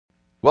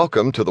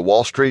Welcome to the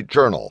Wall Street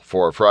Journal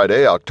for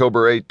Friday,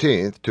 October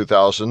 18th,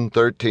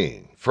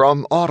 2013,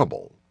 from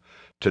Audible.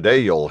 Today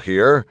you'll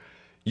hear,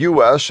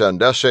 U.S.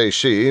 and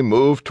SAC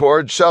move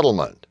toward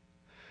settlement.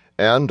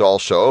 And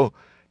also,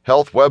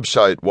 health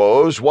website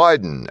woes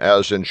widen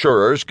as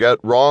insurers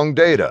get wrong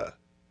data.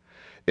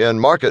 In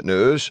market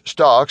news,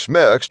 stocks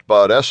mixed,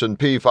 but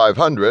S&P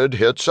 500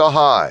 hits a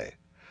high.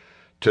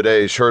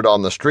 Today's Heard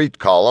on the Street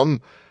column,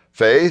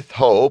 faith,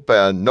 hope,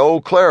 and no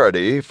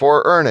clarity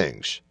for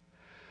earnings.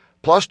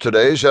 Plus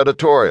today's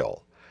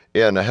editorial,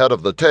 in Ahead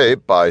of the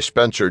Tape by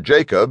Spencer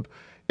Jacob,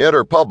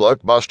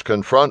 Interpublic must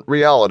confront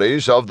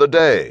realities of the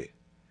day.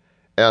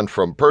 And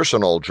from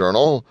Personal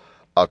Journal,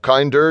 a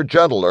kinder,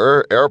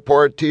 gentler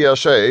airport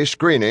TSA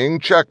screening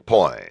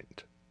checkpoint.